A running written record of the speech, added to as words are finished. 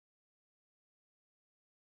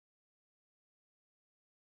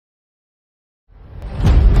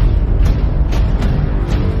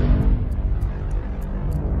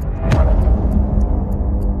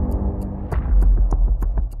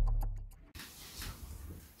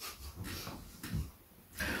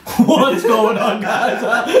What's going on, guys?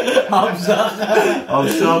 I'm Zach. I'm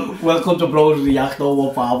Sam. Welcome to Bros of the Yacht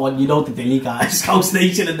 0151. You know the daily, guys. Scouse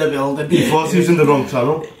Nation in the building. He was using the wrong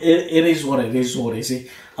channel. It is what it is, what is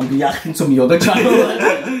it? I'm reacting to my other channel.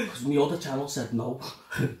 Because my other channel said no.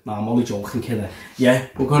 Nah, I'm only joking, kid. Yeah,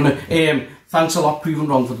 we're gonna. Thanks a lot, proving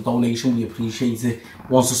wrong for the donation. We appreciate it.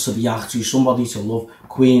 Wants us to react to somebody to love.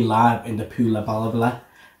 Queen live in the Puebla blah blah.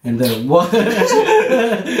 And the what?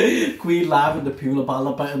 Queen live in the Puebla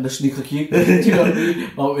blah blah in the sneaker queue. Do you know what I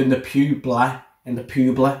mean? Oh, in the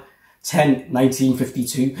Puebla. 10,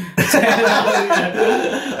 1952.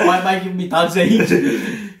 Why am I giving me dad's age?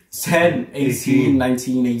 10, 18,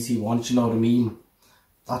 1981. Do you know what I mean?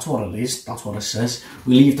 That's what it is. That's what it says.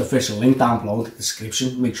 We leave the official link down below in the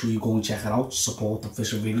description. Make sure you go and check it out. Support the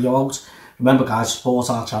official video out. Remember, guys, support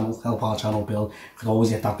our channel, help our channel build. You can always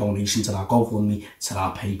get that donation to our GoFundMe, to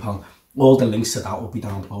our PayPal. All the links to that will be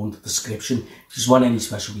down below in the description. If you just want any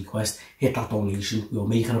special request, hit that donation. We'll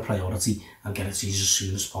make it a priority and get it to you as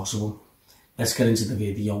soon as possible. Let's get into the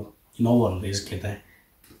video. You know what it is, get there.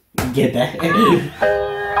 Get there.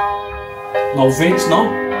 No Vince, no?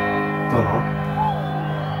 Don't know.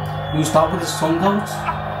 You start with his tongue out.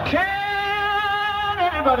 Can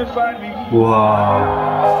anybody find me? Wow.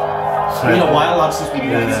 It's been a while, lads, since we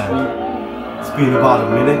did this. It's been about a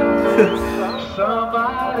minute.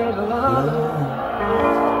 Somebody to love.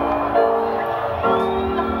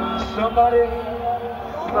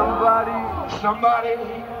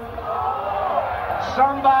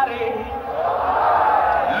 Somebody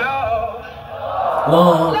love.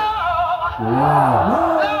 Love. Wow.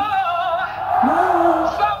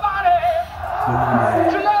 Somebody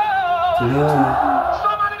to love.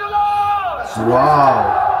 Somebody to love. Wow.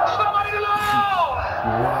 Somebody to love.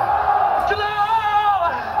 To love.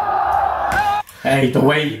 Hey, the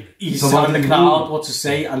way he's telling the crowd what to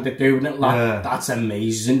say and they're doing it, like, yeah. That's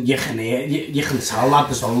amazing. You can hear, you can tell that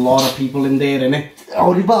there's a lot of people in there, innit?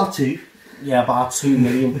 Only about 2. Yeah, about 2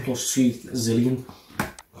 million plus 2 zillion.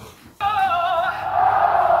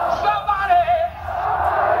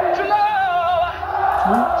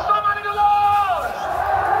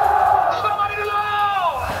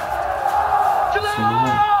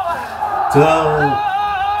 Woo!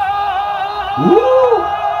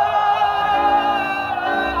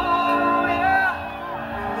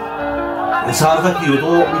 It sounds like you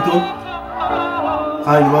know what we done.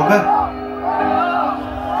 Can you remember?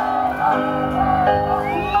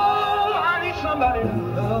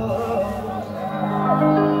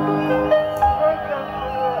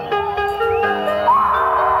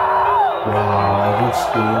 Wow, everyone's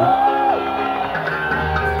screaming.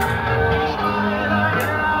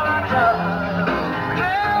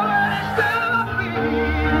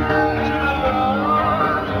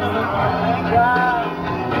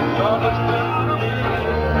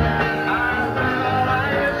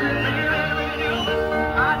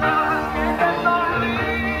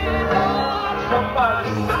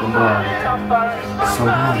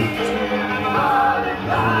 Somebody.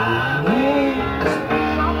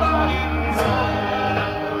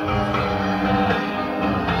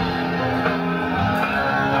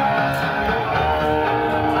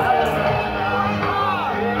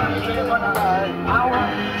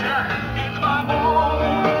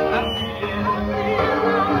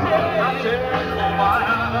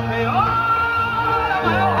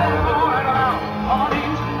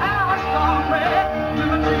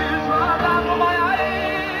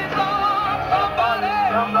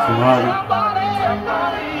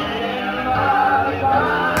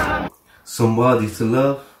 Somebody to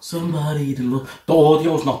love. Somebody to love. The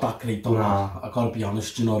audio's not that great though, nah. I gotta be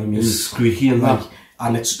honest, do you know what I mean? It's squeaky and like, that.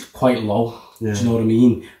 and it's quite low, yeah. Do you know what I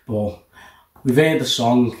mean? But we've heard the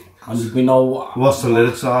song and we know what's the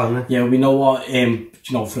lyrics are, isn't it? Yeah, we know what you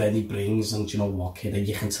know, Freddie brings, and you know what, kid,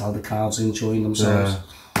 you can tell the crowd's enjoying themselves. Yeah.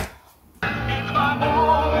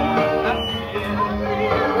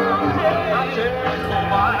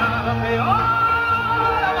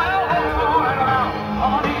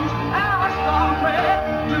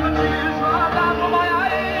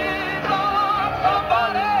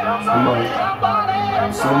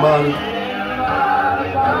 Somebody.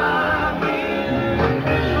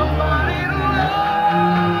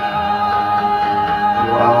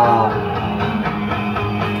 Wow.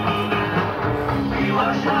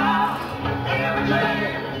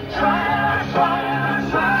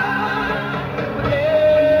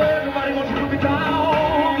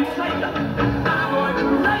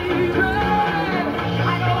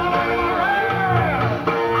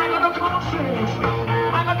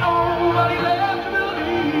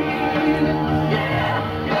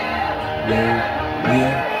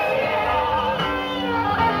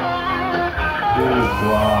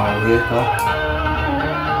 Wow, here go.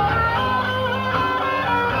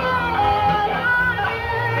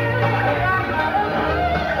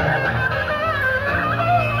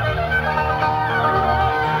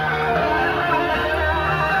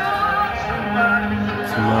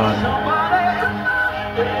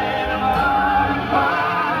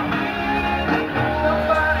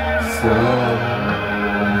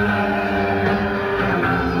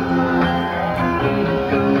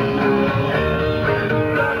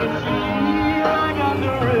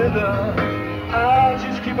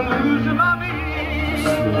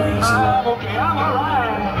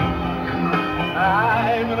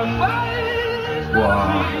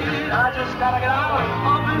 Wow. I just gotta get out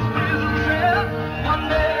of this prison cell. One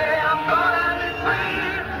day I'm gonna be free.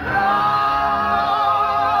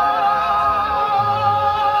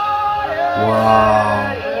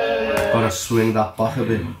 Wow. Gotta swing that back a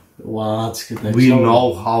bit. Wow, that's good. We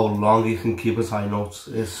know how long he can keep his high notes.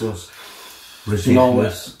 It's just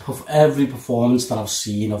ridiculous. You know, every performance that I've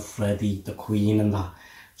seen of Freddie, the Queen and that,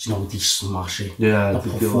 you know, they smash it. Yeah, the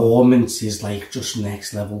performance is like just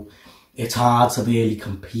next level. It's hard to really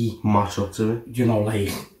compete. Match up to it. You know,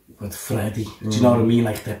 like with Freddie. Do you know what I mean?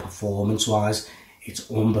 Like their performance wise,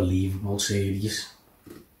 it's unbelievable, serious.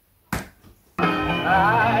 I'm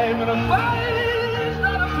gonna fight,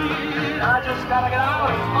 not a beat. I just gotta get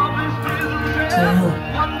out of this prison cell.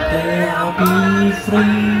 One day I'll be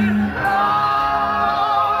free.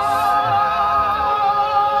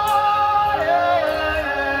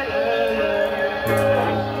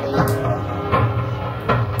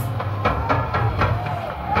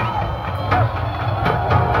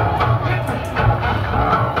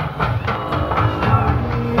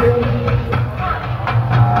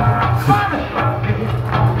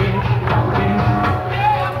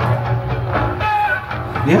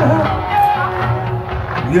 Yeah.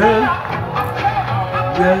 Yeah.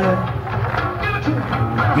 Yeah.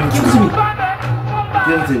 Give it to me.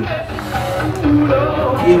 Give it to me.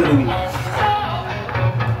 Give it to me.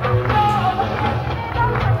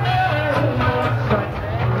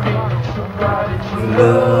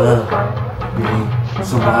 Love me.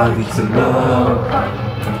 Somebody to love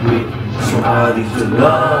me. Somebody to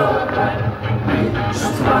love me.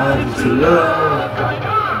 Somebody to love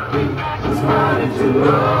me. Somebody to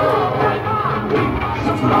love.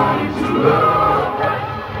 Somebody to love,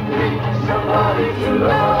 somebody to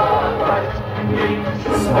love,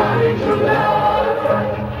 somebody to love,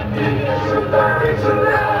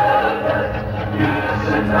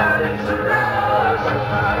 somebody to love,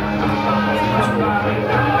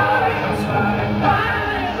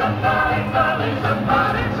 somebody to love,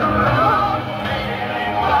 somebody to love.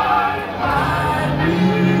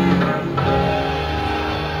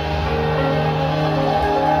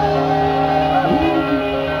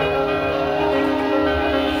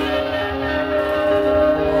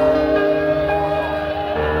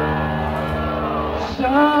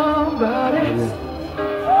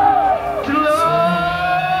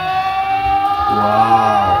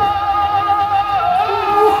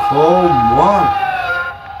 Come on.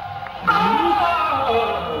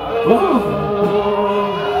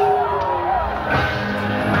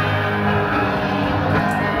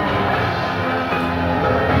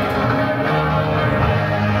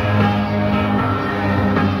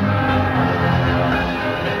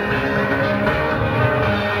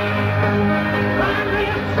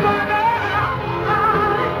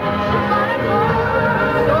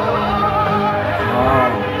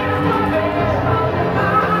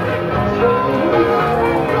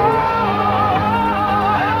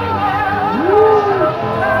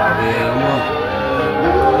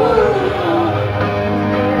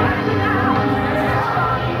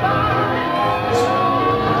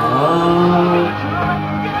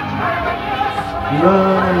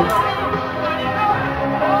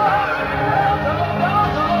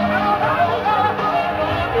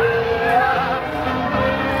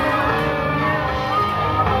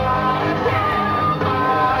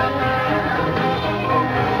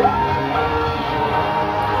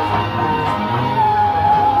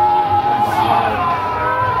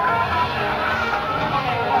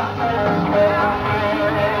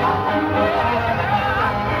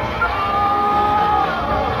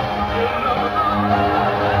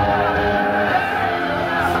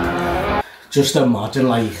 Just imagine,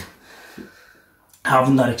 like,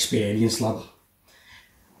 having that experience, lad.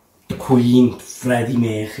 The Queen, Freddie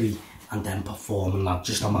Mercury, and then performing that.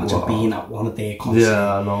 Just imagine being at one of their concerts.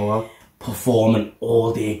 Yeah, I know that. Performing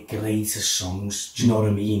all their greatest songs. Do you know what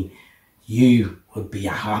I mean? You would be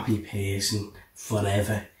a happy person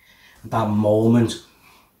forever. That moment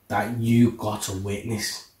that you got to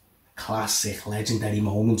witness. classic, legendary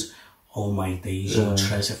moment. Oh my days, you'll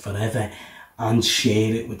treasure forever and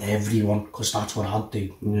share it with everyone, because that's what I'd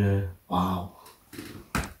do. Yeah. Wow.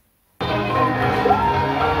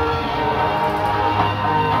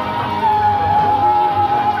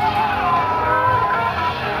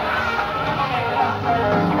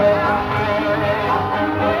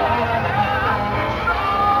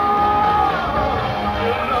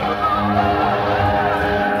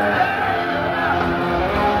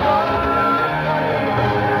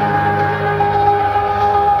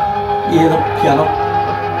 Yeah, the piano.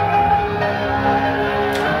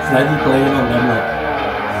 Freddie playing on them, like.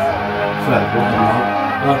 Fred, what?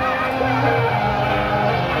 Yeah.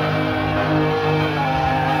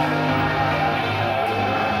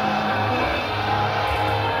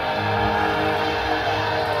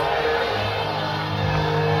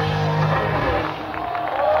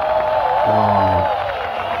 Wow.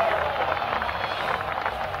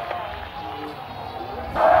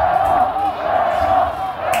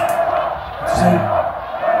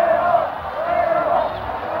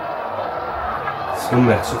 It's in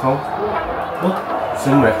Mexico. What? It's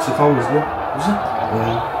in Mexico, isn't it? Was it?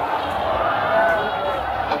 Yeah.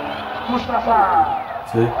 Mustafa.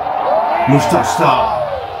 See? Mustache star.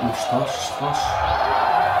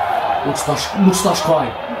 Mustache cry.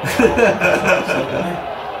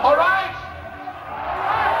 All right.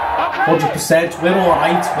 Okay. 100%, we're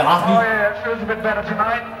alright, we're happy. Oh yeah, it feels a bit better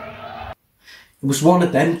tonight. It was one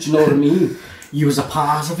of them, do you know what I mean? You was a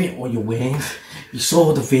part of it or you weren't. You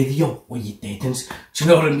saw the video or you didn't. Do you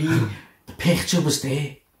know what I mean? The picture was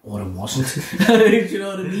there or it wasn't. Do you know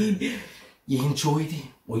what I mean? You enjoyed it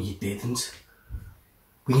or you didn't.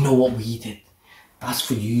 We know what we did. That's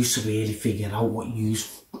for you to really figure out what you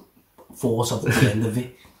thought at the end of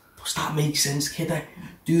it. Does that make sense, kiddo?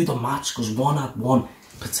 Do the maths, because 1 add 1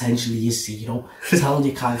 potentially is 0. Tell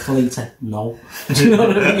your calculator no. Do you know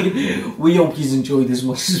what I mean? We hope you enjoyed as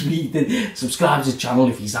much as we did. Subscribe to the channel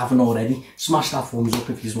if you haven't already. Smash that thumbs up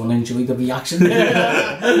if you want to enjoy the reaction.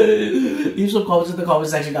 Leave some comments in the comment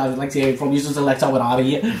section, guys. I'd like to hear from you. So select out we're out of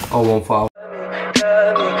here. I won't fall.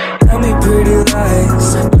 Tell me pretty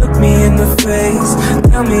lies, look me in the face.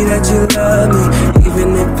 Tell me that you love me,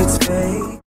 even if it's fake.